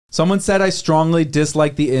Someone said I strongly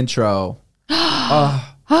dislike the intro.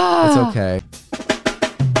 It's okay.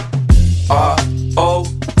 R-O-T-N,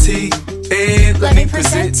 let me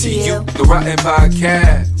present to you the Rotten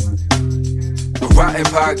Podcast. The Rotten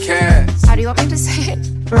Podcast. How do you want me to say it?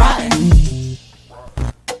 Rotten.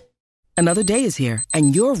 Another day is here,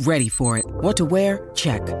 and you're ready for it. What to wear?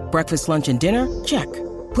 Check. Breakfast, lunch, and dinner? Check.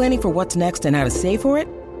 Planning for what's next and how to save for it?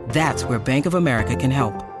 That's where Bank of America can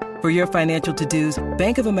help. For your financial to-dos,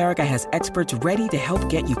 Bank of America has experts ready to help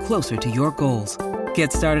get you closer to your goals.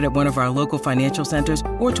 Get started at one of our local financial centers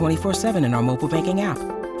or 24/7 in our mobile banking app.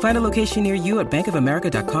 Find a location near you at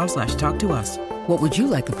bankofamerica.com/talktous. What would you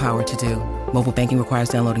like the power to do? Mobile banking requires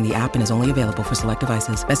downloading the app and is only available for select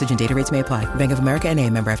devices. Message and data rates may apply. Bank of America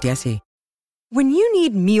N.A., member FDIC. When you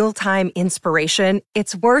need mealtime inspiration,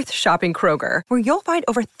 it's worth shopping Kroger, where you'll find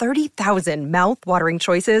over 30,000 mouth-watering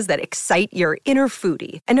choices that excite your inner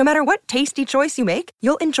foodie. And no matter what tasty choice you make,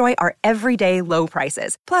 you'll enjoy our everyday low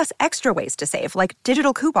prices, plus extra ways to save, like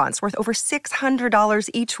digital coupons worth over $600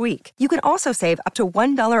 each week. You can also save up to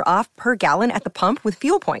 $1 off per gallon at the pump with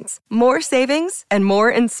fuel points. More savings and more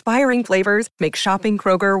inspiring flavors make shopping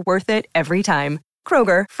Kroger worth it every time.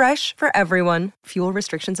 Kroger, fresh for everyone. Fuel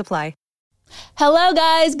restrictions apply. Hello,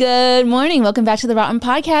 guys. Good morning. Welcome back to the Rotten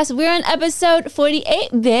Podcast. We're on episode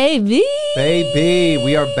 48, baby. Baby,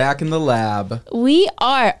 we are back in the lab. We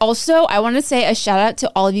are. Also, I want to say a shout out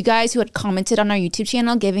to all of you guys who had commented on our YouTube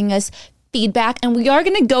channel, giving us feedback, and we are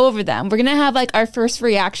going to go over them. We're going to have like our first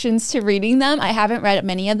reactions to reading them. I haven't read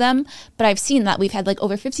many of them, but I've seen that we've had like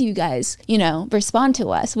over 50 of you guys, respond to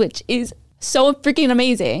us, which is so freaking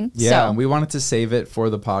amazing. Yeah, and we wanted to save it for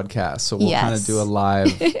the podcast, so we'll kind of do a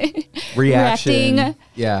live reaction.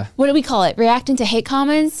 Yeah. What do we call it? Reacting to hate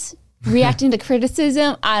comments? Reacting to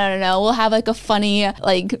criticism? I don't know. We'll have like a funny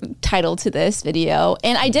title to this video.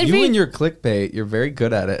 And I did read... and your clickbait, you're very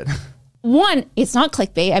good at it. One, it's not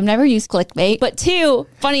clickbait. I've never used clickbait. But two,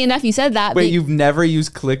 funny enough, you said that. Wait, you've never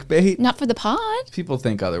used clickbait? Not for the pod. People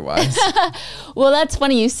think otherwise. Well, that's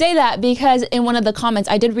funny you say that, because in one of the comments,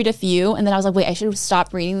 I did read a few, and then I was like, wait, I should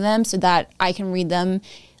stop reading them so that I can read them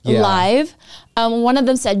live. One of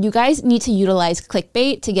them said, you guys need to utilize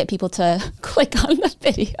clickbait to get people to click on the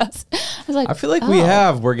videos. I was like, I feel like we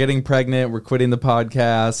have. We're getting pregnant. We're quitting the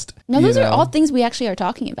podcast. No, those are all things we actually are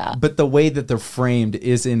talking about. But the way that they're framed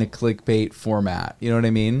is in a clickbait format. You know what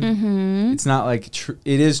I mean? Mm-hmm. It's not like,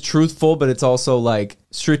 it is truthful, but it's also like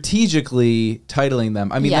strategically titling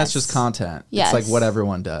them. I mean, that's just content. It's like what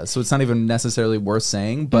everyone does. So it's not even necessarily worth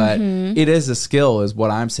saying, but it is a skill is what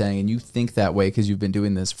I'm saying. And you think that way because you've been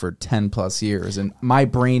doing this for 10 plus years. And my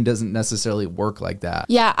brain doesn't necessarily work like that.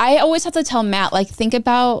 Yeah, I always have to tell Matt, think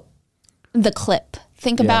about the clip.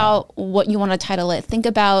 Think about what you want to title it. Think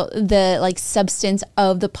about the substance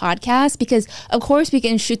of the podcast, because of course we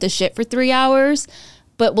can shoot the shit for 3 hours,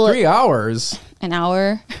 but will 3 hours? An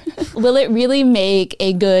hour? Will it really make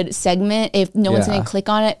a good segment if no one's going to click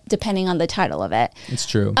on it, depending on the title of it? It's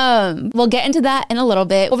true. We'll get into that in a little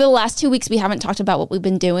bit. Over the last 2 weeks, we haven't talked about what we've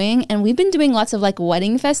been doing, and we've been doing lots of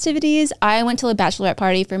wedding festivities. I went to a bachelorette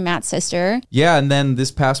party for Matt's sister. Yeah, and then this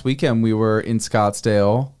past weekend, we were in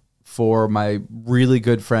Scottsdale for my really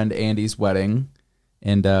good friend Andy's wedding.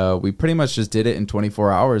 And we pretty much just did it in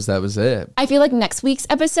 24 hours. That was it. I feel like next week's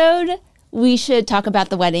episode, we should talk about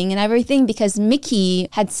the wedding and everything, because Mickey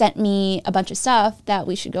had sent me a bunch of stuff that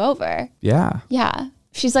we should go over. Yeah. Yeah.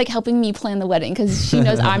 She's helping me plan the wedding because she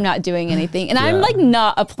knows I'm not doing anything. And I'm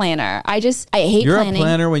not a planner. I hate planning. You're a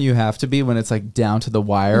planner when you have to be, when it's down to the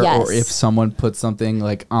wire, or if someone puts something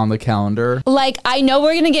on the calendar. I know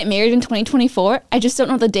we're going to get married in 2024. I just don't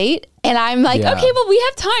know the date. And I'm okay, but we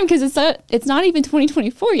have time because it's not even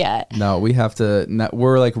 2024 yet. No, we have to.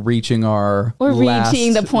 We're reaching our. We're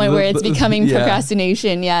reaching the point where it's becoming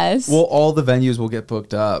procrastination. Yes. Well, all the venues will get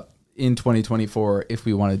booked up in 2024 if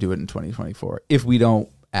we want to do it in 2024. If we don't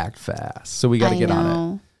act fast, so we got to get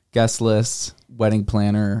on it. Guest lists, wedding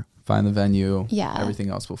planner, find the venue. Yeah. Everything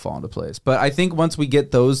else will fall into place. But I think once we get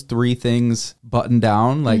those 3 things buttoned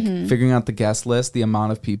down, figuring out the guest list, the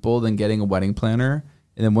amount of people, then getting a wedding planner.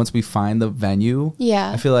 And then once we find the venue,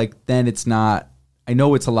 I feel like then it's not, I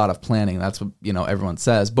know it's a lot of planning. That's what, everyone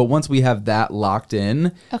says. But once we have that locked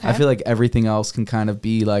in, I feel like everything else can kind of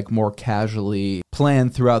be more casually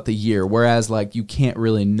planned throughout the year. Whereas you can't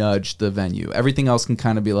really nudge the venue. Everything else can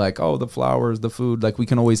kind of be the flowers, the food, we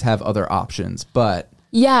can always have other options. But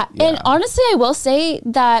Yeah. And honestly, I will say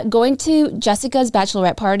that going to Jessica's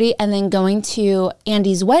bachelorette party and then going to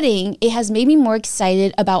Andy's wedding, it has made me more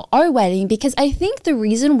excited about our wedding, because I think the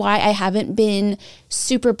reason why I haven't been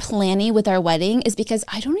super planny with our wedding is because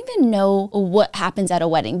I don't even know what happens at a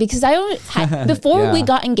wedding, because before we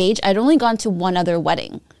got engaged, I'd only gone to one other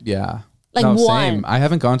wedding. Yeah. Like no, one. Same. I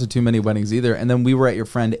haven't gone to too many weddings either. And then we were at your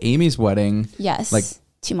friend Amy's wedding. Yes. Like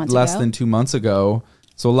 2 months less ago. than 2 months ago.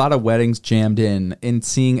 So a lot of weddings jammed in, and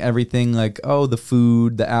seeing everything like, oh, the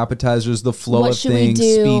food, the appetizers, the flow of things,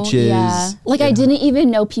 speeches. Yeah. Like I didn't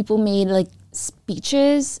even know people made like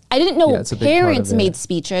speeches. I didn't know parents made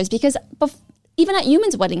speeches, because even at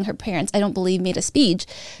Yuman's wedding, her parents, I don't believe, made a speech.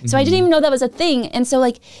 So I didn't even know that was a thing. And so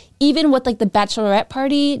like, even with like the bachelorette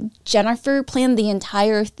party, Jennifer planned the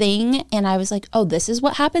entire thing. And I was like, oh, this is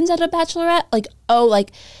what happens at a bachelorette? Like, oh,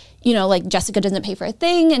 like, you know, like Jessica doesn't pay for a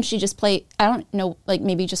thing and she just I don't know, like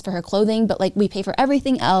maybe just for her clothing, but like we pay for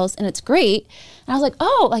everything else and it's great. And I was like,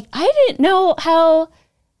 oh, like I didn't know how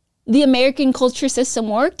the American culture system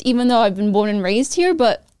worked, even though I've been born and raised here,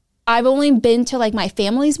 but I've only been to like my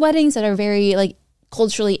family's weddings that are very like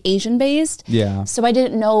culturally Asian based. Yeah. So I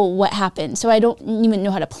didn't know what happened. So I don't even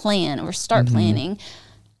know how to plan or start planning.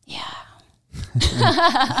 Yeah.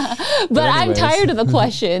 But I'm tired of the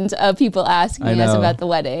questions of people asking us about the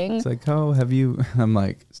wedding. It's like, oh, have you? I'm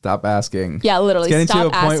like, stop asking. Yeah, literally. It's getting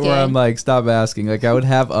stop to a point asking. where I'm like, stop asking. Like I would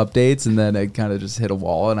have updates and then I'd kind of just hit a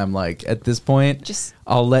wall, and I'm like, at this point,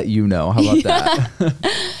 I'll let you know. How about that?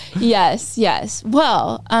 Yes.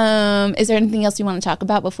 Well, is there anything else you want to talk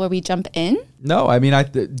about before we jump in? No, I mean,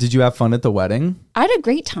 did you have fun at the wedding? I had a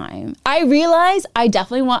great time. I realized I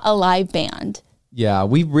definitely want a live band. Yeah,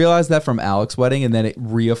 we realized that from Alex's wedding, and then it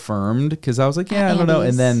reaffirmed, because I was like, yeah, I don't know.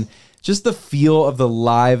 And then just the feel of the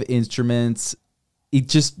live instruments, it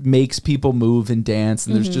just makes people move and dance.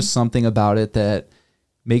 And there's just something about it that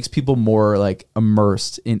makes people more like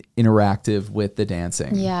immersed in interactive with the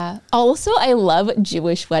dancing. Yeah. Also, I love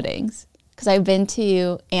Jewish weddings, because I've been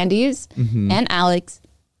to Andy's and Alex,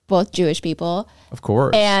 both Jewish people. Of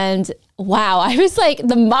course. And wow, I was like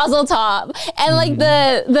the mazel tov and like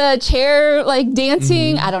the chair like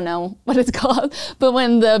dancing. I don't know what it's called, but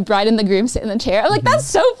when the bride and the groom sit in the chair, I'm like, that's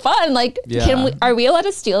so fun. Like, are we allowed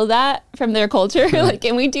to steal that from their culture? Like,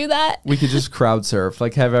 can we do that? We could just crowd surf.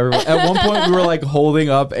 Like have everyone. At one point we were like holding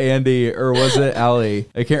up Andy, or was it Allie?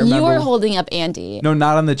 I can't remember. You were holding up Andy. No,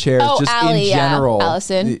 not on the chairs. Oh, just Allie, in general. Yeah.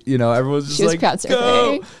 Allison. You know, everyone's just like, crowd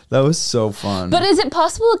surfing. Go. That was so fun. But is it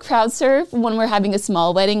possible to crowd surf when we're having a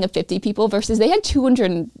small wedding of 50 people versus they had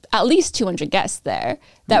at least 200 guests there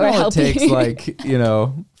that were helping? It takes like,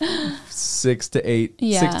 6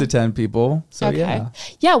 to 10 people. So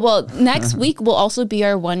Yeah, well, next week will also be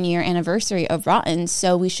our 1 year anniversary of Rotten.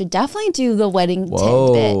 So we should definitely do the wedding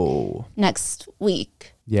tidbit next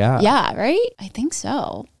week. Yeah. Yeah, right? I think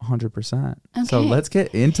so. 100%. Okay. So let's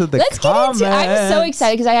get into the comments. I'm so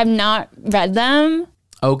excited because I have not read them.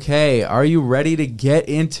 Okay, are you ready to get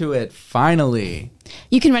into it finally?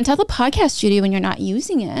 You can rent out the podcast studio when you're not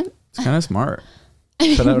using it. It's kind of smart.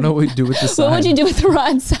 But I don't know what we'd do with the sign. What would you do with the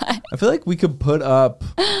Rotten sign? I feel like we could put up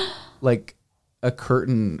like a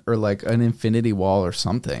curtain or like an infinity wall or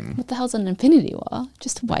something. What the hell's an infinity wall?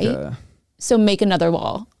 Just white? So make another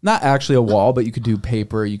wall. Not actually a wall, but you could do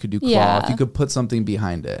paper, you could do cloth, Yeah. you could put something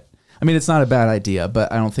behind it. I mean, it's not a bad idea,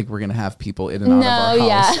 but I don't think we're going to have people in and out of our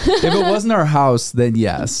house. If it wasn't our house, then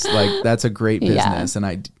yes, like that's a great business and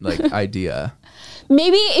idea.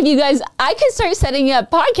 Maybe if you guys, I could start setting up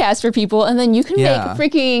podcasts for people, and then you can make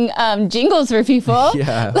freaking jingles for people.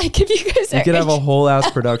 Yeah. Like if you guys could have a whole ass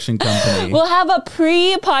production company. We'll have a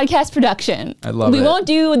pre-podcast production. I love it. We won't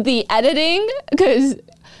do the editing because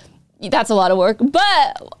that's a lot of work,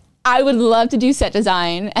 but I would love to do set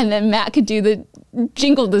design, and then Matt could do the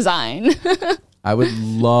jingle design. I would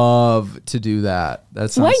love to do that.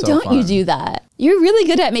 That sounds so fun. Why don't you do that? You're really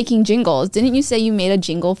good at making jingles. Didn't you say you made a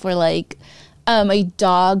jingle for like a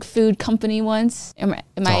dog food company once?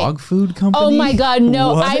 Dog food company? Oh my God,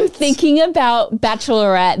 no. What? I'm thinking about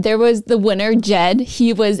Bachelorette. There was the winner, Jed.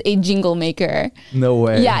 He was a jingle maker. No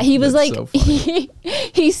way. Yeah, he was That's like, so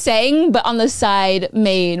he sang, but on the side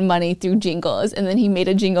made money through jingles. And then he made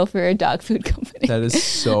a jingle for a dog food company. That is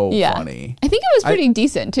so funny. I think it was pretty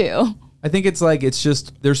decent too. I think it's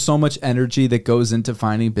just, there's so much energy that goes into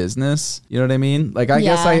finding business. You know what I mean? Like, I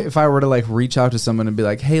guess if I were to like reach out to someone and be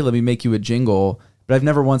like, hey, let me make you a jingle, but I've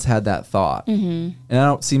never once had that thought. And I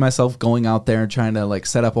don't see myself going out there and trying to like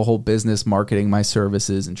set up a whole business marketing my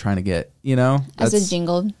services and trying to get, as a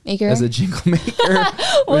jingle maker. As a jingle maker.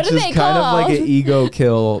 What which are is they kind called? of like an ego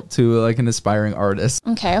kill to like an aspiring artist.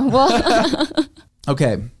 Okay, well.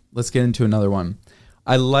 Okay, let's get into another one.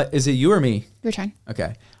 Is it you or me? Your turn.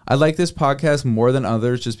 Okay. I like this podcast more than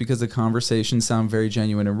others just because the conversations sound very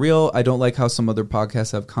genuine and real. I don't like how some other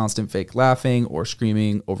podcasts have constant fake laughing or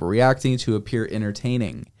screaming, overreacting to appear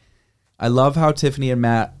entertaining. I love how Tiffany and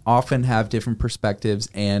Matt often have different perspectives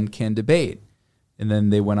and can debate. And then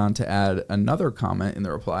they went on to add another comment in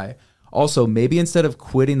the reply. Also, maybe instead of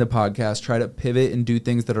quitting the podcast, try to pivot and do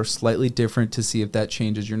things that are slightly different to see if that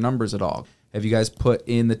changes your numbers at all. Have you guys put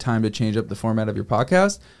in the time to change up the format of your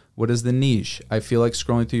podcast? What is the niche? I feel like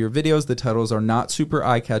scrolling through your videos, the titles are not super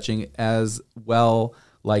eye-catching as well.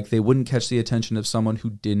 Like they wouldn't catch the attention of someone who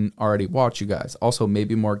didn't already watch you guys. Also,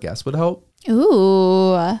 maybe more guests would help.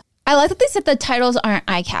 Ooh. I like that they said the titles aren't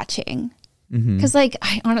eye-catching. Because like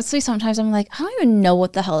I honestly sometimes I'm like, I don't even know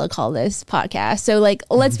what the hell to call this podcast. So like,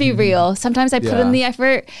 let's be real. Sometimes I put in the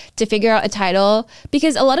effort to figure out a title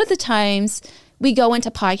because a lot of the times we go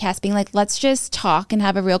into podcasts being like, let's just talk and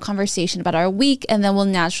have a real conversation about our week. And then we'll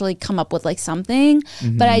naturally come up with like something.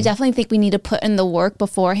 But I definitely think we need to put in the work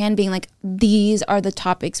beforehand being like, these are the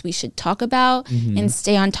topics we should talk about and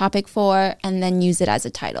stay on topic for, and then use it as a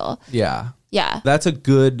title. Yeah. Yeah. That's a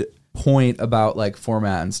good point about like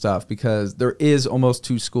format and stuff because there is almost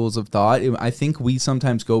two schools of thought. I think we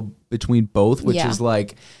sometimes go between both, which is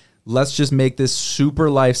like, let's just make this super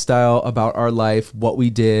lifestyle about our life, what we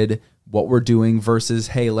did, what we're doing versus,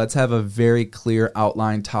 hey, let's have a very clear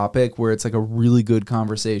outline topic where it's like a really good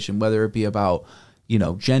conversation, whether it be about, you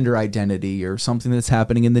know, gender identity or something that's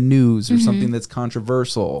happening in the news or something that's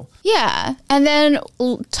controversial. Yeah. And then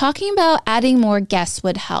talking about adding more guests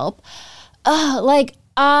would help. Like,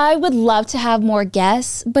 I would love to have more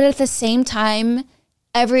guests, but at the same time,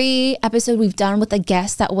 every episode we've done with a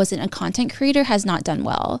guest that wasn't a content creator has not done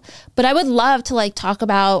well. But I would love to like talk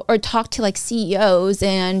to like CEOs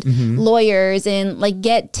and lawyers and like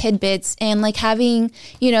get tidbits, and like having,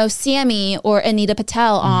 you know, Sammy or Anita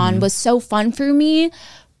Patel on was so fun for me.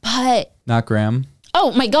 But not Graham.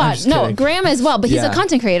 Oh my God. No, kidding. Graham as well, but he's a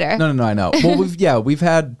content creator. No, I know. Well, we've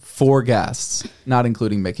had 4 guests, not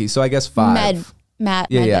including Mickey. So I guess 5.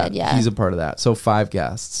 Matt. Yeah. He's a part of that. So 5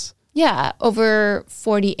 guests. Yeah, over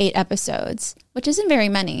 48 episodes, which isn't very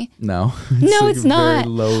many. No. It's not. Very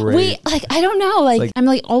low rate. I don't know. Like I'm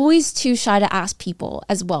like always too shy to ask people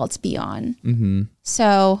as well to be on.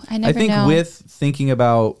 So I never know. I think with thinking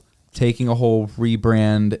about taking a whole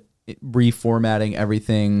rebrand, reformatting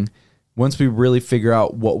everything, once we really figure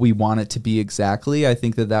out what we want it to be exactly, I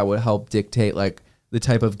think that would help dictate like the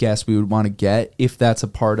type of guest we would want to get if that's a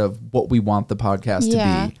part of what we want the podcast to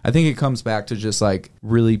be. I think it comes back to just like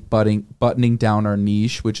really buttoning down our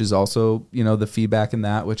niche, which is also, you know, the feedback in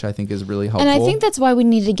that, which I think is really helpful. And I think that's why we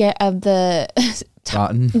need to get the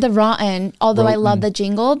rotten, although I love the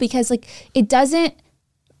jingle, because like it doesn't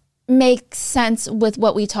make sense with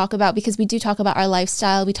what we talk about, because we do talk about our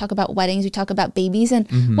lifestyle, we talk about weddings, we talk about babies, and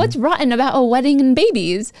what's rotten about a wedding and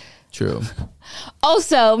babies? True.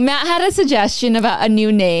 Also, Matt had a suggestion about a new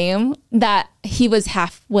name that he was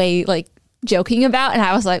halfway like joking about, and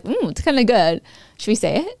I was like, it's kind of good. Should we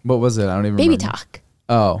say it? What was it? I don't even Baby remember. Talk.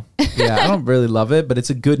 Oh, yeah. I don't really love it, but it's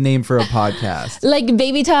a good name for a podcast. Like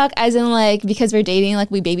baby talk, as in like because we're dating,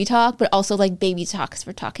 like we baby talk, but also like baby talk because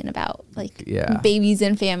we're talking about like babies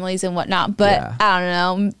and families and whatnot. But I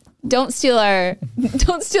don't know. Don't steal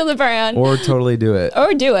the brand. Or totally do it.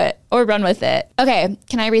 Or do it. Or run with it. Okay,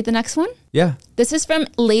 can I read the next one? Yeah. This is from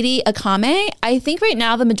Lady Akame. I think right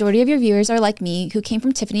now the majority of your viewers are like me, who came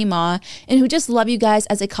from Tiffany Ma, and who just love you guys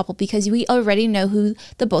as a couple because we already know who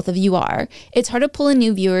the both of you are. It's hard to pull in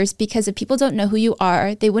new viewers because if people don't know who you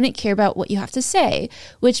are, they wouldn't care about what you have to say,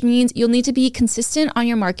 which means you'll need to be consistent on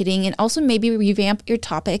your marketing and also maybe revamp your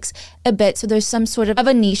topics a bit so there's some sort of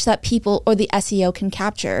a niche that people or the SEO can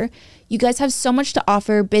capture. You guys have so much to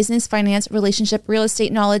offer: business, finance, relationship, real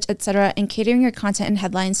estate knowledge, etc. And catering your content and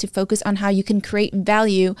headlines to focus on how you can create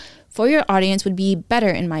value for your audience would be better,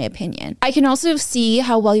 in my opinion. I can also see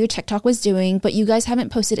how well your TikTok was doing, but you guys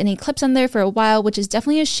haven't posted any clips on there for a while, which is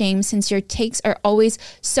definitely a shame since your takes are always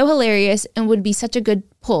so hilarious and would be such a good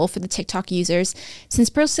pull for the TikTok users. Since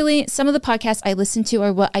personally, some of the podcasts I listen to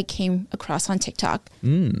are what I came across on TikTok.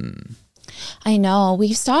 I know.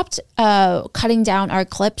 We stopped cutting down our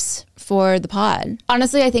clips for the pod.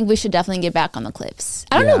 Honestly, I think we should definitely get back on the clips.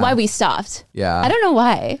 I don't know why we stopped. Yeah. I don't know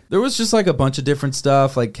why. There was just like a bunch of different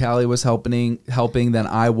stuff. Like Callie was helping, then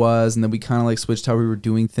I was, and then we kind of like switched how we were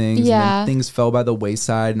doing things. Yeah. And then things fell by the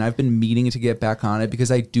wayside, and I've been meaning to get back on it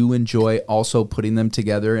because I do enjoy also putting them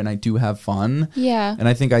together, and I do have fun. Yeah. And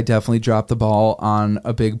I think I definitely dropped the ball on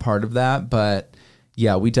a big part of that, but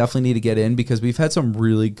yeah, we definitely need to get in because we've had some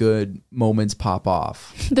really good moments pop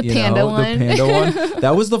off. The panda one. The panda one.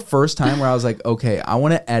 That was the first time where I was like, okay, I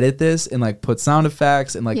want to edit this and like put sound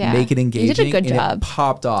effects and like make it engaging. You did a good job. It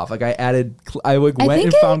popped off. Like I went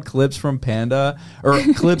and found clips from Panda or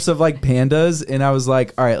clips of like pandas, and I was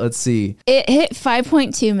like, all right, let's see. It hit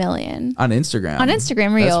 5.2 million on Instagram. On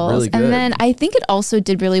Instagram Reels. That's really good. And then I think it also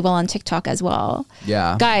did really well on TikTok as well.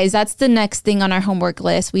 Yeah. Guys, that's the next thing on our homework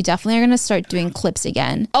list. We definitely are going to start doing clips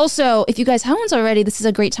again. Also, if you guys haven't already, this is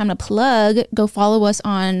a great time to plug. Go follow us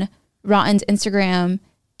on Rotten's Instagram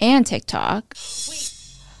and TikTok.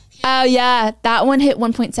 Oh, yeah. That one hit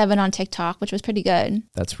 1.7 on TikTok, which was pretty good.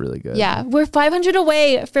 That's really good. Yeah. We're 500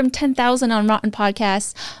 away from 10,000 on Rotten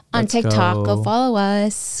Podcasts on TikTok. Go follow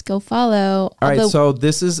us. Go follow. All right. So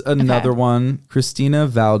this is another one. Christina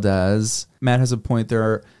Valdez. Matt has a point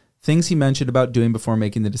there. Things he mentioned about doing before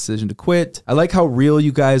making the decision to quit. I like how real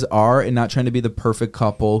you guys are and not trying to be the perfect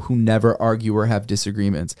couple who never argue or have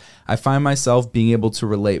disagreements. I find myself being able to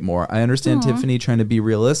relate more. I understand Tiffany trying to be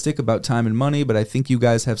realistic about time and money, but I think you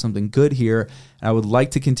guys have something good here. And I would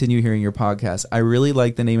like to continue hearing your podcast. I really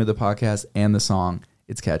like the name of the podcast and the song.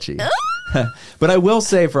 It's catchy. But I will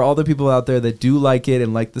say for all the people out there that do like it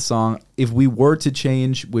and like the song, if we were to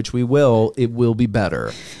change, which we will, it will be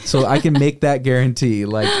better. So I can make that guarantee.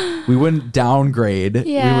 Like we wouldn't downgrade.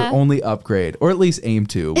 Yeah. We would only upgrade or at least aim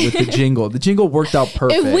to with the jingle. The jingle worked out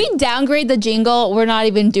perfect. If we downgrade the jingle, we're not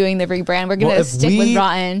even doing the rebrand. We're going to stick with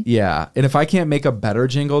Rotten. Yeah. And if I can't make a better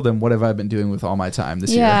jingle, then what have I been doing with all my time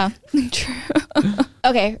this year? Yeah, true.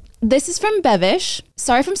 Okay, this is from Bevish.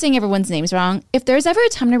 Sorry if I'm saying everyone's names wrong. If there's ever a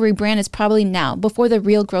time to rebrand, it's probably now, before the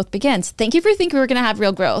real growth begins. Thank you for thinking we were going to have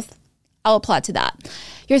real growth. I'll applaud to that.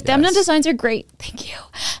 Your thumbnail designs are great. Thank you.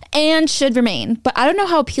 And should remain. But I don't know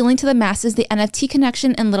how appealing to the masses the NFT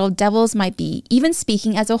connection and Little Devils might be, even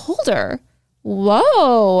speaking as a holder.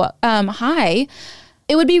 Whoa. Hi.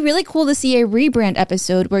 It would be really cool to see a rebrand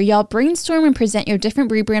episode where y'all brainstorm and present your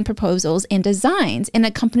different rebrand proposals and designs, and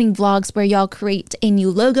accompanying vlogs where y'all create a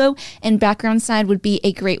new logo and background sign would be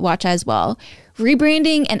a great watch as well.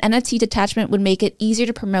 Rebranding and NFT detachment would make it easier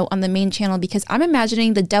to promote on the main channel because I'm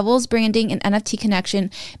imagining the Devil's branding and NFT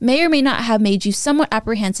connection may or may not have made you somewhat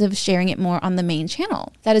apprehensive sharing it more on the main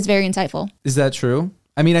channel. That is very insightful. Is that true?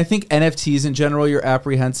 I mean, I think NFTs in general, you're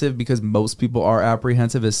apprehensive because most people are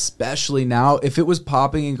apprehensive, especially now. If it was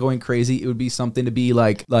popping and going crazy, it would be something to be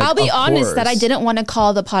like I'll be honest that I didn't want to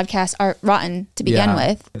call the podcast Art Rotten to begin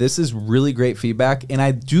with. This is really great feedback. And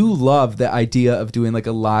I do love the idea of doing like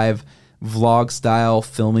a live vlog style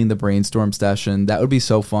filming the brainstorm session. That would be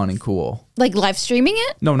so fun and cool. Like live streaming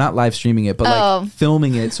it? No, not live streaming it, but like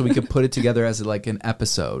filming it so we could put it together as like an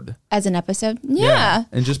episode. As an episode? Yeah.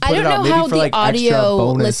 And just put it out maybe for like extra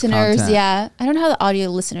bonus listeners, content. Yeah. I don't know how the audio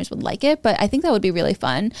listeners would like it, but I think that would be really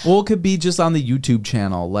fun. Well, it could be just on the YouTube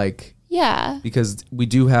channel, like because we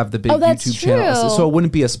do have the big YouTube channel. So it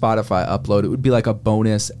wouldn't be a Spotify upload. It would be like a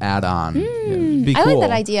bonus add-on. It'd be cool. I like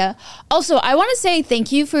that idea. Also, I want to say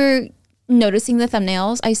thank you for noticing the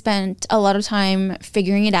thumbnails. I spent a lot of time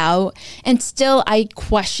figuring it out, and still I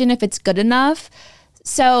question if it's good enough.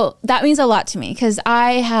 So that means a lot to me because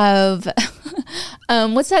I have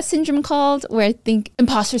what's that syndrome called where I think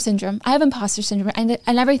imposter syndrome. I have imposter syndrome.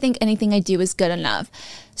 I never think anything I do is good enough.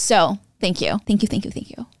 So thank you.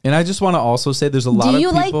 And I just want to also say there's a lot of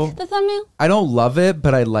people. Do you like the thumbnail? I don't love it,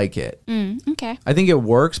 but I like it. Okay. I think it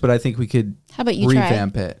works, but I think we could How about you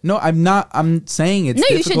revamp it. No, I'm not. I'm saying it's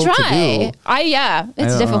difficult you should try. to do.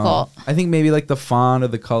 It's difficult. I think maybe like the font or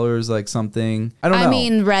the colors, like something. I don't know. I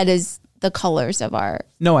mean, red is the colors of our.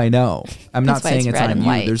 No, I know. I'm not That's why saying it's it's red on and you.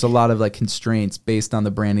 white. There's a lot of like constraints based on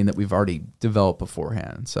the branding that we've already developed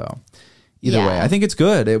beforehand. So either way, I think it's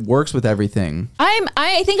good. It works with everything.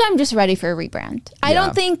 I think I'm just ready for a rebrand. I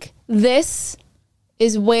don't think this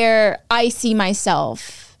is where I see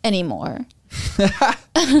myself anymore.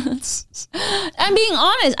 I'm being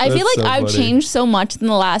honest. I feel like so I've funny. changed so much in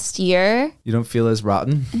the last year. You don't feel as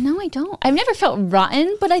rotten? No, I don't. I've never felt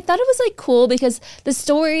rotten, but I thought it was like cool because the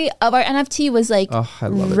story of our NFT was like I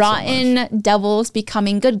love it so rotten devils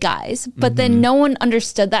becoming good guys. But then no one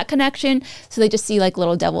understood that connection. So they just see like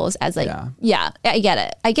little devils as like, yeah, I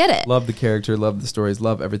get it. Love the character, love the stories,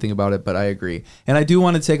 love everything about it, but I agree. And I do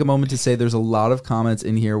want to take a moment to say there's a lot of comments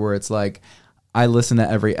in here where it's like, I listen to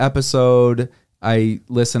every episode. I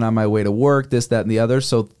listen on my way to work, this, that, and the other.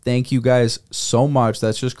 So thank you guys so much.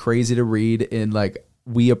 That's just crazy to read. And like,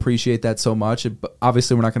 we appreciate that so much. But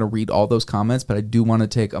obviously, we're not going to read all those comments, but I do want to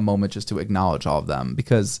take a moment just to acknowledge all of them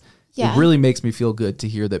because it really makes me feel good to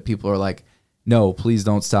hear that people are like, no, please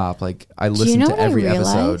don't stop. Like, I listen to every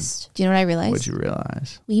episode. Do you know what I realized? What'd you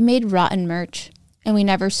realize? We made rotten merch. and we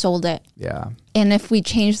never sold it. Yeah. And if we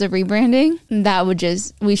change the rebranding,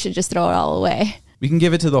 we should just throw it all away. We can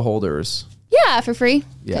give it to the holders. Yeah, for free.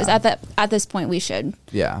 Yeah. Because at this point, we should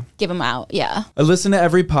give them out. Yeah. I listen to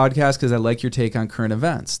every podcast because I like your take on current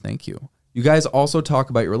events. Thank you. You guys also talk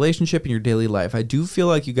about your relationship and your daily life. I do feel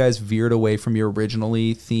like you guys veered away from your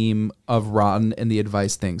originally theme of Rotten and the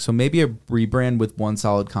advice thing. So maybe a rebrand with one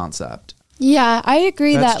solid concept. Yeah, I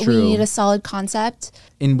agree That's that true. we need a solid concept.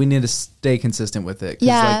 And we need to stay consistent with it.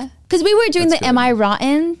 Yeah. Because we were doing the good. Am I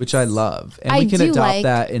Rotten? Which I love. And we can adopt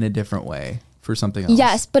that in a different way for something else.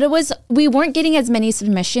 Yes, but we weren't getting as many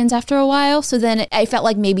submissions after a while. So then I felt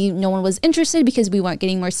like maybe no one was interested because we weren't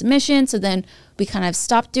getting more submissions. So then we kind of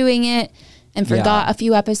stopped doing it and forgot a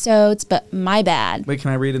few episodes, but my bad. Wait,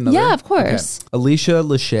 can I read another? Yeah, of course. Okay. Alicia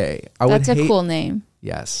Lachey. That's a cool name.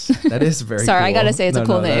 Yes, that is very Sorry, cool. I gotta say it's a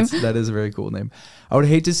cool name. That is a very cool name. I would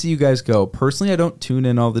hate to see you guys go. Personally, I don't tune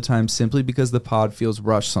in all the time simply because the pod feels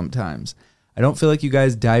rushed sometimes. I don't feel like you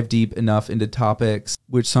guys dive deep enough into topics,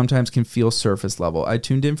 which sometimes can feel surface level. I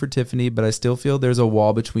tuned in for Tiffany, but I still feel there's a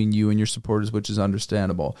wall between you and your supporters, which is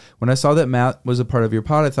understandable. When I saw that Matt was a part of your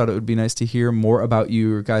pod, I thought it would be nice to hear more about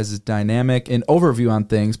your guys' dynamic and overview on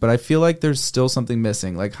things, but I feel like there's still something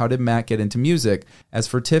missing. Like, how did Matt get into music? As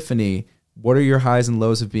for Tiffany, what are your highs and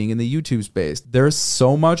lows of being in the YouTube space? There's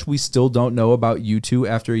so much we still don't know about you two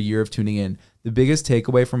after a year of tuning in. The biggest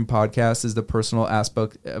takeaway from podcasts is the personal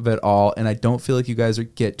aspect of it all, and I don't feel like you guys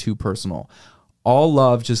get too personal. All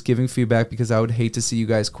love, just giving feedback because I would hate to see you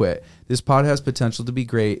guys quit. This pod has potential to be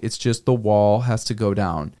great. It's just the wall has to go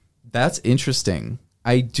down. That's interesting.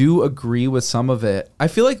 I do agree with some of it. I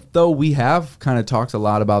feel like, though, we have kind of talked a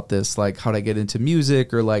lot about this, like how to get into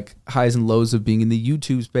music or like highs and lows of being in the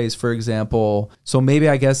YouTube space, for example. So maybe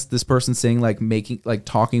I guess this person's saying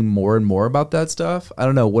talking more and more about that stuff. I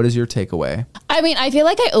don't know. What is your takeaway? I mean, I feel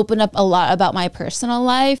like I open up a lot about my personal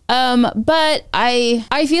life, but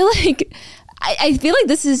I feel like... I feel like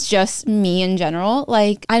this is just me in general.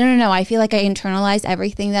 Like, I don't know. I feel like I internalize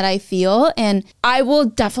everything that I feel, and I will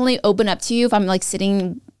definitely open up to you if I'm like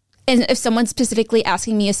sitting and if someone's specifically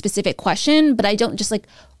asking me a specific question, but I don't just like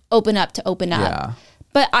open up to open up. Yeah.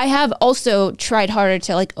 But I have also tried harder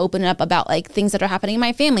to like open up about like things that are happening in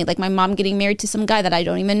my family, like my mom getting married to some guy that I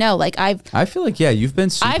don't even know. Like I feel like, yeah, you've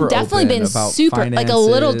been super I've definitely open been about super finances, like a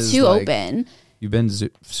little too open. You've been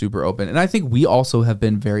super open. And I think we also have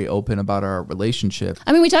been very open about our relationship.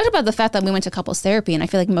 I mean, we talked about the fact that we went to couples therapy, and I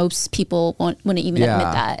feel like most people wouldn't even admit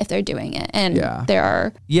that if they're doing it. And there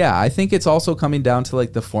are... Yeah, I think it's also coming down to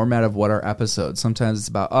like the format of what our episodes. Sometimes it's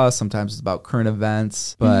about us. Sometimes it's about current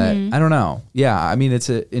events. But I don't know. Yeah, I mean, it's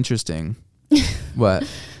interesting. What?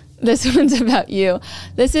 This one's about you.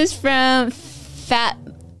 This is from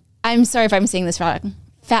I'm sorry if I'm saying this wrong.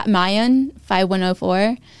 Fat Mayan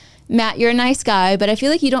 5104. Matt, you're a nice guy, but I feel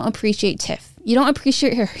like you don't appreciate Tiff. You don't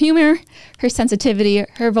appreciate her humor, her sensitivity,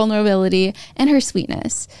 her vulnerability, and her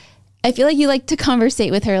sweetness. I feel like you like to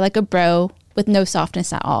conversate with her like a bro with no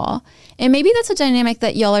softness at all. And maybe that's a dynamic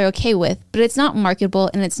that y'all are okay with, but it's not marketable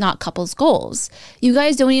and it's not couples goals. You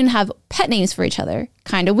guys don't even have pet names for each other.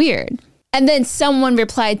 Kind of weird. And then someone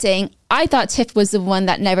replied saying, I thought Tiff was the one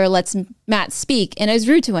that never lets Matt speak and is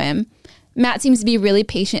rude to him. Matt seems to be really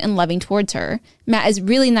patient and loving towards her. Matt is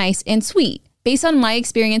really nice and sweet, based on my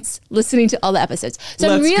experience listening to all the episodes. So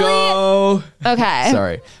Let's go. Okay.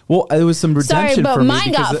 Sorry. Well, there was some redemption but for me.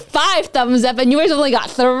 Mine got 5 thumbs up and yours only got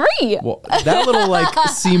 3. Well, that little like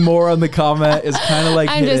see more on the comment is kind of like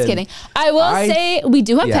I'm just kidding. I will say we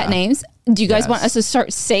do have pet names. Do you guys want us to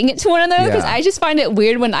start saying it to one another? Because I just find it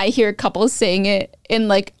weird when I hear couples saying it in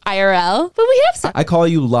like IRL. But we have some. I call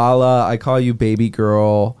you Lala. I call you baby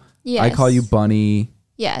girl. Yes. I call you Bunny.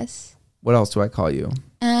 Yes. What else do I call you?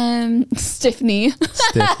 Stiffney.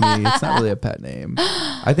 Stiffney. It's not really a pet name.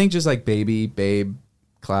 I think just like baby, babe,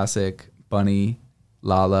 classic, Bunny,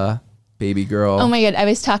 Lala, baby girl. Oh my God. I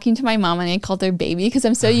was talking to my mom and I called her baby because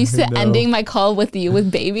I'm so used to ending my call with you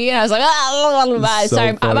with baby. And I was like,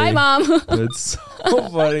 sorry, bye, Mom. It's so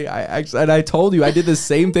funny. I told you I did the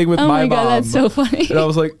same thing with my mom. Oh my God, that's so funny. And I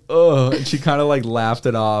was like, oh, and she kind of like laughed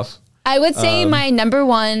it off. I would say my number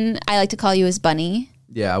one I like to call you is Bunny.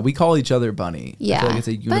 Yeah, we call each other Bunny. Yeah. I feel like it's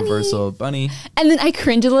a universal bunny. And then I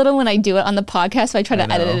cringe a little when I do it on the podcast, so I try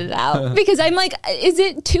to edit it out. Because I'm like, is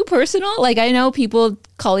it too personal? Like, I know people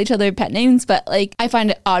call each other pet names, but like, I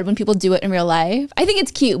find it odd when people do it in real life. I think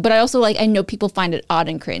it's cute, but I also like, I know people find it odd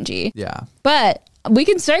and cringy. Yeah. But We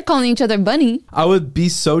can start calling each other Bunny. I would be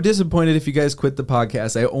so disappointed if you guys quit the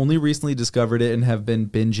podcast. I only recently discovered it and have been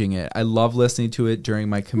binging it. I love listening to it during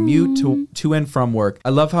my commute to and from work. I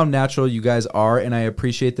love how natural you guys are, and I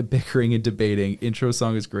appreciate the bickering and debating. Intro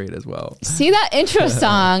song is great as well. See that intro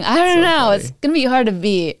song? I don't know. Funny. It's going to be hard to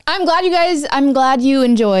beat. I'm glad you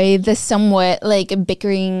enjoy the somewhat like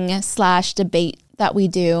bickering / debate that we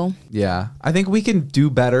do. Yeah, I think we can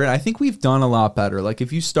do better, and I think we've done a lot better. Like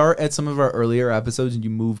if you start at some of our earlier episodes and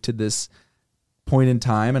you move to this point in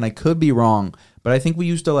time, and I could be wrong, but I think we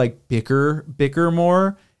used to like bicker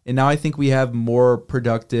more, and now I think we have more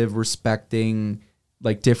productive, respecting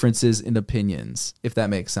like differences in opinions, if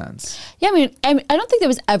that makes sense. Yeah, I mean, I don't think there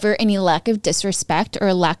was ever any lack of disrespect or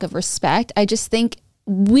a lack of respect. I just think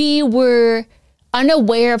we were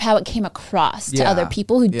unaware of how it came across to other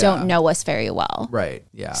people who don't know us very well. Right,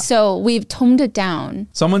 yeah. So we've toned it down.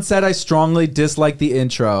 Someone said I strongly dislike the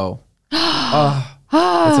intro. It's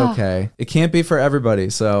okay. It can't be for everybody,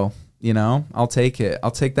 so, you know, I'll take it.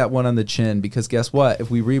 I'll take that one on the chin, because guess what?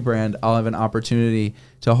 If we rebrand, I'll have an opportunity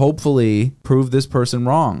to hopefully prove this person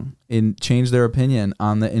wrong and change their opinion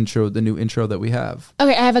on the intro, the new intro that we have.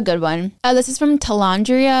 Okay, I have a good one. This is from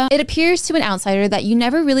Talandria. It appears to an outsider that you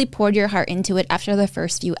never really poured your heart into it after the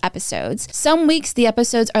first few episodes. Some weeks the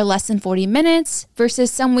episodes are less than 40 minutes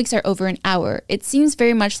versus some weeks are over an hour. It seems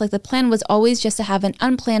very much like the plan was always just to have an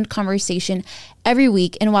unplanned conversation every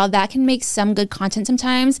week, and while that can make some good content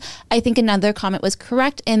sometimes, I think another comment was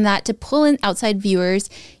correct in that to pull in outside viewers,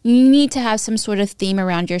 you need to have some sort of theme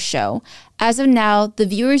around your show. As of now, the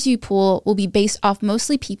viewers you pull will be based off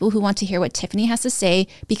mostly people who want to hear what Tiffany has to say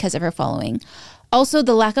because of her following. Also,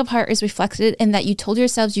 the lack of heart is reflected in that you told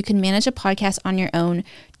yourselves you can manage a podcast on your own,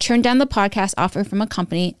 turn down the podcast offer from a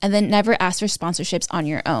company, and then never ask for sponsorships on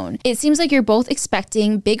your own. It seems like you're both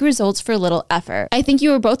expecting big results for little effort. I think you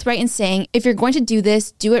were both right in saying, if you're going to do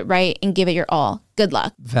this, do it right and give it your all. Good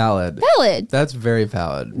luck. Valid. That's very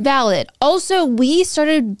valid. Valid. Also, we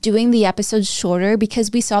started doing the episodes shorter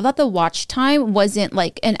because we saw that the watch time wasn't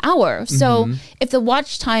like an hour. So if the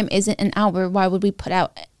watch time isn't an hour, why would we put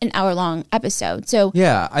out an hour-long episode? So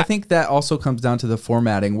yeah, I think that also comes down to the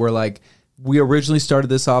formatting. Where like we originally started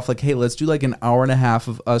this off like, hey, let's do like an hour and a half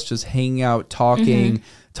of us just hanging out, talking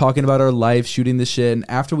about our life, shooting the shit. And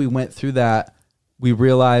after we went through that, we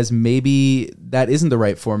realized maybe that isn't the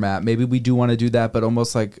right format. Maybe we do want to do that, but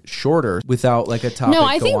almost like shorter without like a topic. No,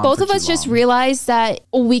 I think both of us just realized that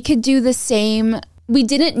we could do the same. We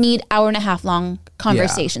didn't need hour and a half long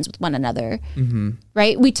conversations with one another,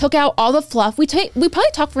 right? We took out all the fluff. We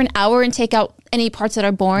probably talk for an hour and take out any parts that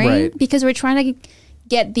are boring because we're trying to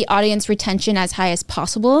get the audience retention as high as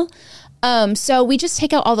possible. So we just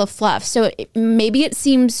take out all the fluff. So maybe it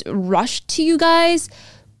seems rushed to you guys,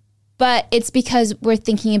 but it's because we're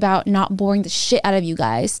thinking about not boring the shit out of you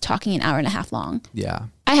guys talking an hour and a half long. Yeah.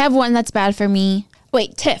 I have one that's bad for me.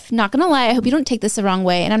 Wait, Tiff, not gonna lie, I hope you don't take this the wrong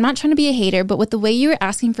way, and I'm not trying to be a hater, but with the way you were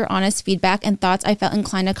asking for honest feedback and thoughts, I felt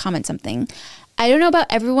inclined to comment something. I don't know about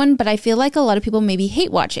everyone, but I feel like a lot of people maybe hate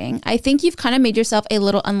watching. I think you've kind of made yourself a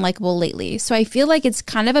little unlikable lately, so I feel like it's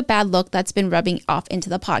kind of a bad look that's been rubbing off into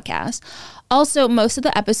the podcast. Also, most of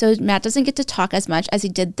the episodes, Matt doesn't get to talk as much as he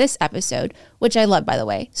did this episode, which I love, by the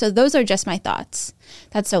way. So those are just my thoughts.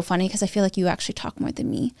 That's so funny because I feel like you actually talk more than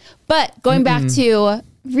me. But going back to,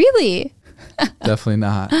 really? Definitely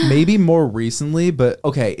not. Maybe more recently, but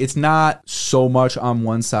okay, it's not so much on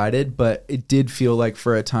one-sided, but it did feel like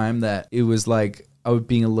for a time that it was like I was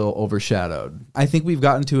being a little overshadowed. I think we've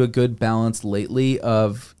gotten to a good balance lately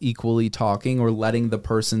of equally talking or letting the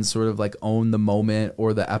person sort of like own the moment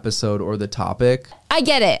or the episode or the topic. I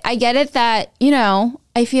get it that, you know,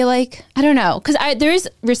 I feel like, I don't know, because there's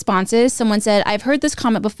responses. Someone said, I've heard this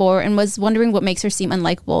comment before and was wondering what makes her seem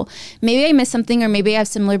unlikable. Maybe I missed something or maybe I have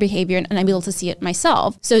similar behavior and I'm able to see it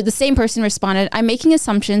myself. So the same person responded, I'm making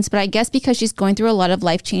assumptions, but I guess because she's going through a lot of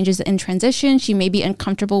life changes and transition, she may be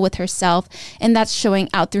uncomfortable with herself, and that's showing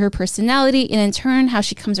out through her personality and in turn how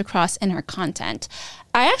she comes across in her content.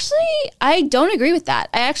 I don't agree with that.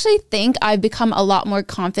 I actually think I've become a lot more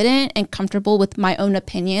confident and comfortable with my own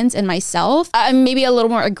opinions and myself. I'm maybe a little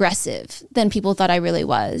more aggressive than people thought I really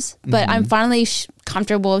was, but I'm finally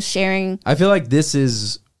comfortable sharing. I feel like this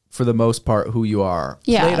is, for the most part, who you are.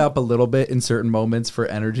 Yeah. Played up a little bit in certain moments for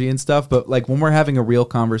energy and stuff, but like when we're having a real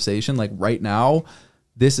conversation, like right now,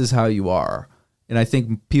 this is how you are. And I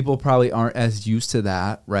think people probably aren't as used to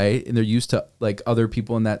that, right? And they're used to like other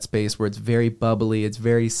people in that space where it's very bubbly, it's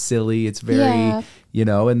very silly, it's very, you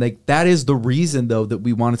know, and like that is the reason though that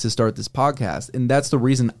we wanted to start this podcast. And that's the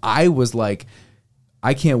reason I was like,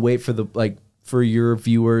 I can't wait for for your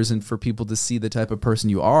viewers and for people to see the type of person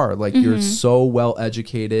you are. Like you're so well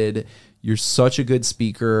educated. You're such a good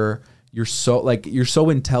speaker. You're so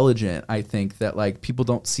intelligent. I think that like people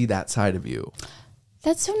don't see that side of you.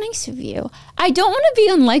 That's so nice of you. I don't want to be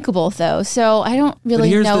unlikable though, so I don't really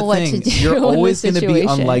know what to do. You're always going to be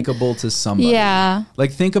unlikable to somebody. Yeah.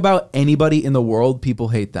 Like think about anybody in the world, people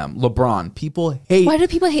hate them. LeBron, people hate. Why do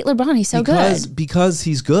people hate LeBron? He's so good. Because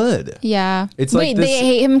he's good. Yeah. It's like they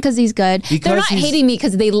hate him because he's good. They're not hating me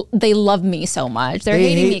because they love me so much. They're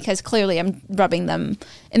hating me because clearly I'm rubbing them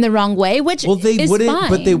in the wrong way, which is fine.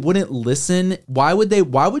 But they wouldn't listen. Why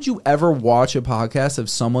would you ever watch a podcast of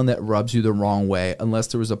someone that rubs you the wrong way unless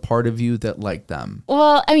there was a part of you that liked them?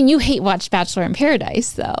 Well, I mean, you hate watch Bachelor in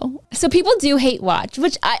Paradise, though. So people do hate watch,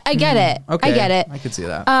 which I get it. Okay. I get it. I could see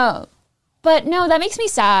that. But no, that makes me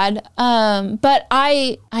sad. But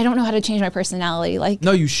I don't know how to change my personality. Like,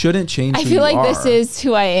 no, you shouldn't change who I feel like you are. this is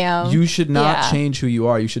who I am. You should not change who you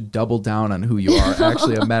are. You should double down on who you are,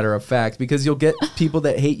 actually, a matter of fact, because you'll get people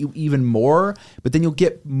that hate you even more, but then you'll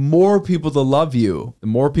get more people to love you. The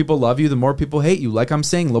more people love you, the more people hate you. Like I'm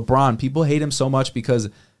saying, LeBron, people hate him so much because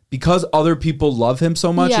other people love him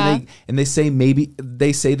so much, and they say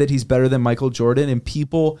that he's better than Michael Jordan, and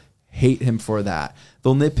people hate him for that.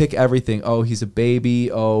 They'll nitpick everything. Oh, he's a baby.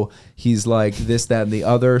 Oh, he's like this, that, and the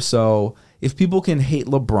other. So if people can hate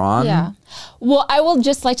LeBron. Yeah. Well, I will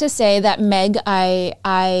just like to say that, Meg,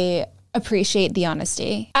 I appreciate the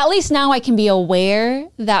honesty. At least now I can be aware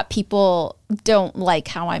that people don't like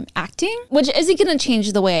how I'm acting, which isn't going to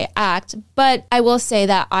change the way I act. But I will say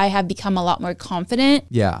that I have become a lot more confident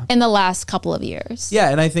in the last couple of years. Yeah.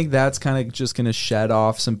 And I think that's kind of just going to shed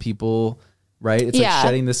off some people. Right? It's like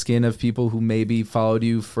shedding the skin of people who maybe followed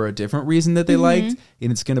you for a different reason that they liked.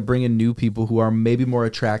 And it's going to bring in new people who are maybe more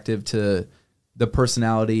attractive to the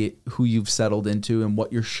personality who you've settled into and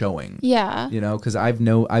what you're showing. Yeah. You know, because I've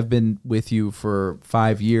been with you for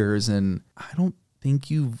 5 years and I don't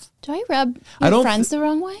think you've... Do I rub your friends the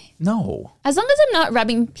wrong way? No. As long as I'm not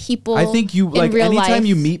rubbing people I think you, like, anytime life.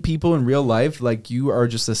 you meet people in real life, like, you are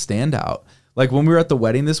just a standout. Like when we were at the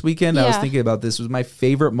wedding this weekend, I was thinking about this. It was my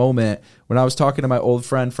favorite moment when I was talking to my old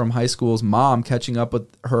friend from high school's mom, catching up with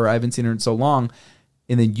her. I haven't seen her in so long.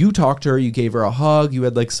 And then you talked to her, you gave her a hug. You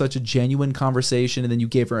had like such a genuine conversation. And then you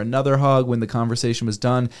gave her another hug when the conversation was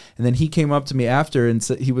done. And then he came up to me after and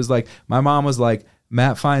he was like, my mom was like,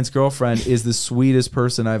 Matt Fine's girlfriend is the sweetest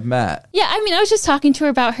person I've met. Yeah, I mean, I was just talking to her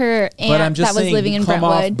about her aunt that was living in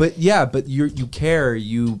Brentwood. But you care.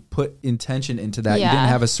 You put intention into that. Yeah. You didn't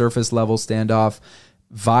have a surface level standoff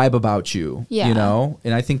vibe about you, you know?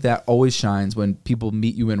 And I think that always shines when people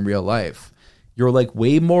meet you in real life. You're like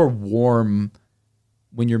way more warm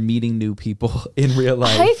when you're meeting new people in real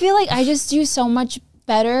life. I feel like I just do so much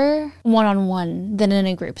better one-on-one than in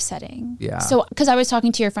a group setting. Yeah. So, because I was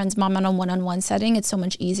talking to your friend's mom in a one-on-one setting, it's so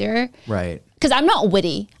much easier. Right. Because I'm not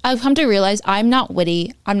witty. I've come to realize I'm not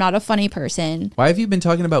witty. I'm not a funny person. Why have you been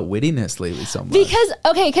talking about wittiness lately so much?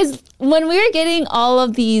 Because when we were getting all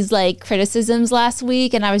of these like criticisms last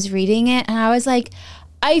week and I was reading it and I was like,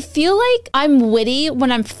 I feel like I'm witty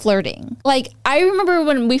when I'm flirting. Like, I remember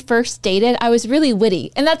when we first dated, I was really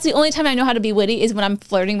witty. And that's the only time I know how to be witty is when I'm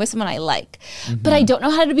flirting with someone I like. But I don't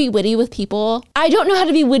know how to be witty with people. I don't know how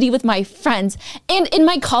to be witty with my friends. And in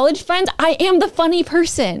my college friends, I am the funny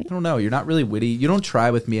person. I don't know. You're not really witty. You don't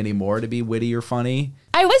try with me anymore to be witty or funny.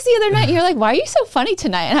 I was the other night, and you're like, why are you so funny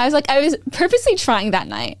tonight? And I was like, I was purposely trying that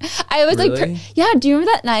night. I was really? Yeah, do you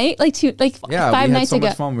remember that night? Like 5 nights ago. Yeah, we had so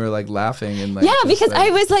much fun. We were like laughing and like. Yeah, because I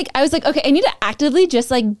was like, okay, I need to actively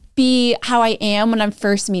just like be how I am when I'm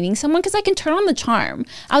first meeting someone because I can turn on the charm.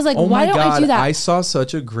 I was like, why don't I do that? I saw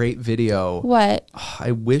such a great video. What?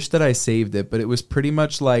 I wish that I saved it, but it was pretty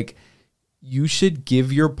much like you should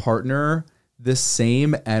give your partner the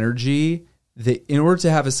same energy. That in order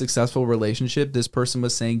to have a successful relationship, this person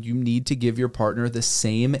was saying you need to give your partner the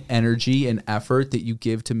same energy and effort that you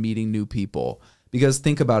give to meeting new people. Because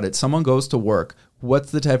think about it. Someone goes to work.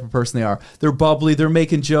 What's the type of person they are? They're bubbly. They're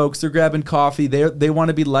making jokes. They're grabbing coffee. They want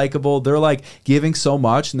to be likable. They're like giving so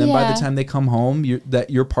much. And then by the time they come home,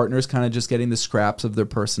 your partner's kind of just getting the scraps of their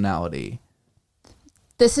personality.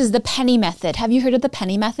 This is the penny method. Have you heard of the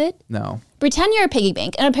penny method? No. Pretend you're a piggy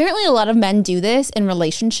bank. And apparently a lot of men do this in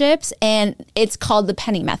relationships, and it's called the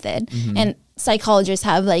penny method. And psychologists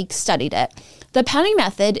have like studied it. The penny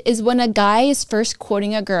method is when a guy is first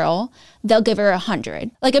courting a girl, they'll give her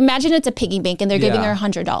 100. Like imagine it's a piggy bank and they're giving her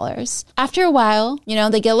 $100. After a while, you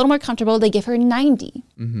know, they get a little more comfortable. They give her 90.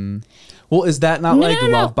 Well, is that not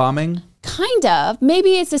love bombing? Kind of.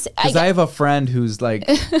 Maybe it's this. Because I have a friend who's like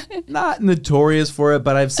not notorious for it,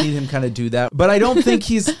 but I've seen him kind of do that. But I don't think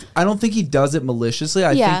he does it maliciously.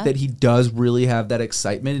 I think that he does really have that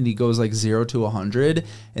excitement, and he goes like 0 to 100,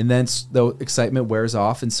 and then the excitement wears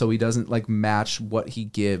off, and so he doesn't like match what he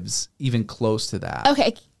gives even close to that.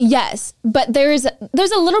 Okay. Yes, but there's a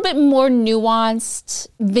little bit more nuanced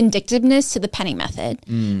vindictiveness to the penny method,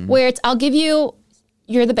 where it's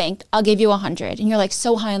you're the bank, I'll give you 100. And you're like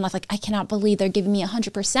so high in life, like, I cannot believe they're giving me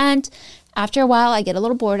 100%. After a while, I get a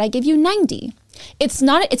little bored. I give you 90. It's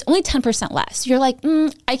only 10% less. You're like,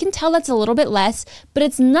 I can tell that's a little bit less, but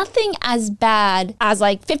it's nothing as bad as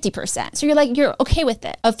like 50%. So you're okay with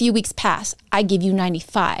it. A few weeks pass, I give you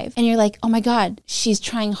 95. And you're like, oh my God, she's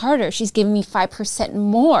trying harder. She's giving me 5%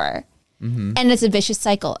 more. Mm-hmm. And it's a vicious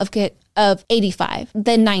cycle of 85,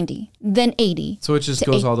 then 90, then 80. So it just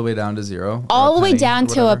goes all the way down to 0? All the way down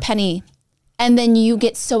to a penny. And then you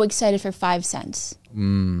get so excited for 5 cents.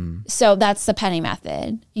 So that's the penny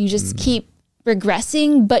method. You just keep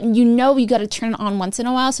regressing, but you got to turn it on once in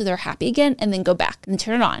a while so they're happy again, and then go back and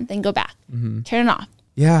turn it on, then go back, turn it off.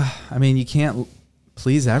 Yeah. I mean, you can't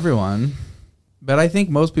please everyone. But I think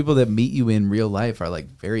most people that meet you in real life are like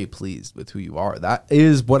very pleased with who you are. That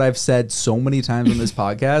is what I've said so many times on this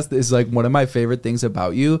podcast. Is like one of my favorite things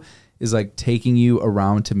about you is like taking you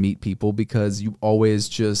around to meet people, because you always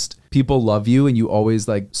people love you, and you always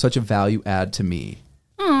like such a value add to me.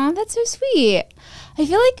 Aw, that's so sweet. I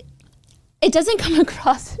feel like it doesn't come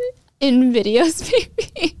across in videos,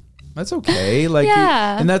 maybe. That's okay. Like,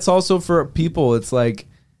 and that's also for people. It's like,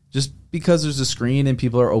 just because there's a screen and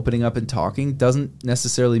people are opening up and talking doesn't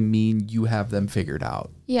necessarily mean you have them figured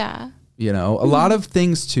out. Yeah. You know, a lot of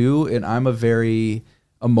things too, and I'm a very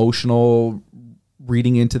emotional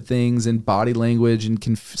reading into things and body language, and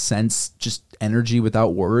can sense just energy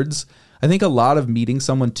without words. I think a lot of meeting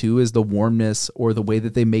someone too is the warmness or the way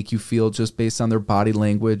that they make you feel just based on their body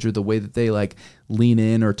language, or the way that they like lean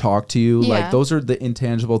in or talk to you. Yeah. Like those are the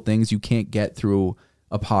intangible things you can't get through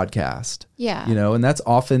a podcast. Yeah. You know, and that's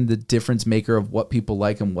often the difference maker of what people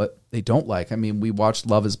like and what they don't like. I mean, we watched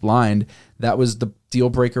Love is Blind. That was the deal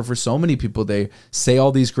breaker for so many people. They say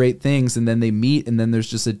all these great things, and then they meet, and then there's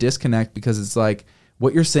just a disconnect, because it's like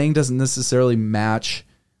what you're saying doesn't necessarily match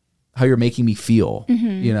how you're making me feel,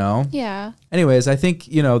 you know? Yeah. Anyways, I think,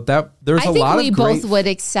 that there's a lot of we both would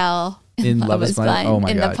excel in Love is Blind. Oh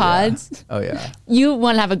my God. The pods. Yeah. Oh yeah. You,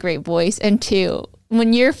 one, have a great voice, and two,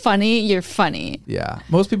 when you're funny, you're funny. Yeah.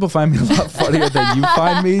 Most people find me a lot funnier than you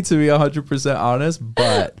find me, to be 100% honest,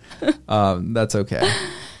 but that's okay.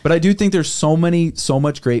 But I do think there's so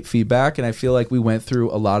much great feedback, and I feel like we went through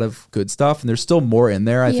a lot of good stuff, and there's still more in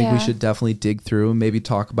there. I think we should definitely dig through and maybe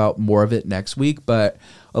talk about more of it next week. But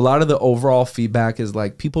a lot of the overall feedback is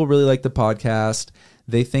like, people really like the podcast.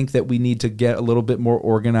 They think that we need to get a little bit more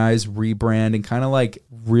organized, rebrand, and kind of like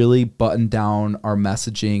really button down our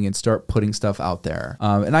messaging and start putting stuff out there.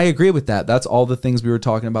 And I agree with that. That's all the things we were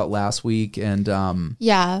talking about last week. And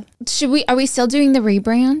yeah, are we still doing the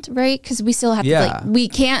rebrand, right? Because we still have to, we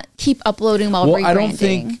can't keep uploading while rebranding. I don't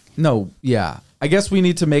think, I guess we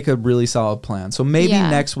need to make a really solid plan. So maybe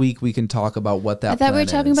next week we can talk about what that plan is. I thought we were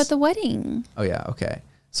talking about the wedding. Oh yeah, okay.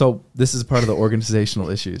 So this is part of the organizational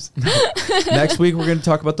issues. Next week, we're going to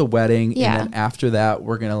talk about the wedding. Yeah. And then after that,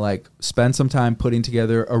 we're going to like spend some time putting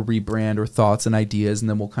together a rebrand or thoughts and ideas. And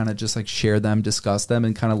then we'll kind of just like share them, discuss them,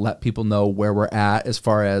 and kind of let people know where we're at as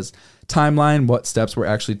far as timeline, what steps we're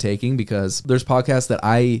actually taking. Because there's podcasts that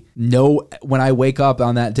I know when I wake up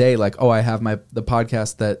on that day, like, oh, I have the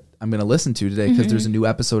podcast that I'm going to listen to today because there's a new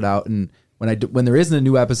episode out. And when there isn't a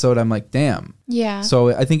new episode, I'm like, damn. Yeah. So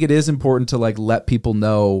I think it is important to like let people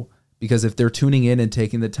know, because if they're tuning in and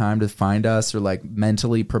taking the time to find us, or like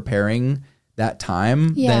mentally preparing that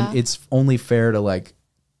time, then it's only fair to like,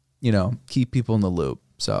 keep people in the loop.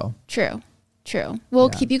 So True. We'll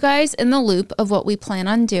keep you guys in the loop of what we plan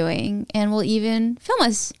on doing, and we'll even film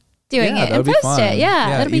us doing it and post it.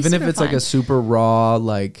 Yeah. Even if it's fun. Like a super raw,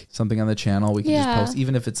 like something on the channel, we can just post,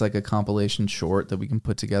 even if it's like a compilation short that we can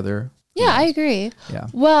put together. Yeah, I agree. Yeah.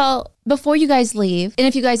 Well, before you guys leave, and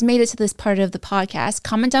if you guys made it to this part of the podcast,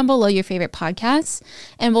 comment down below your favorite podcasts,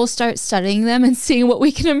 and we'll start studying them and seeing what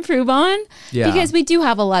we can improve on. Yeah. Because we do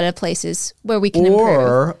have a lot of places where we can improve.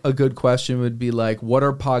 Or a good question would be like, what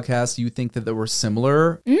are podcasts you think that were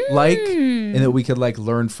similar, like, and that we could like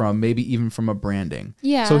learn from, maybe even from a branding.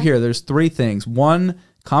 Yeah. So there's 3 things. 1,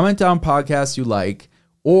 comment down podcasts you like.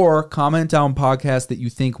 Or comment down podcasts that you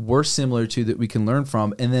think we're similar to that we can learn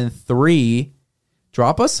from. And then 3,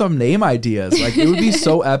 drop us some name ideas. Like, it would be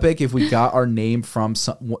so epic if we got our name from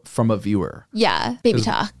a viewer. Yeah, baby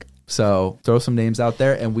talk. So throw some names out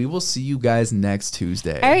there, and we will see you guys next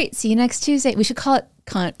Tuesday. All right. See you next Tuesday. We should call it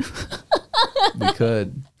cunt. We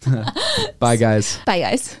could. Bye, guys. Bye,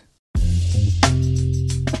 guys.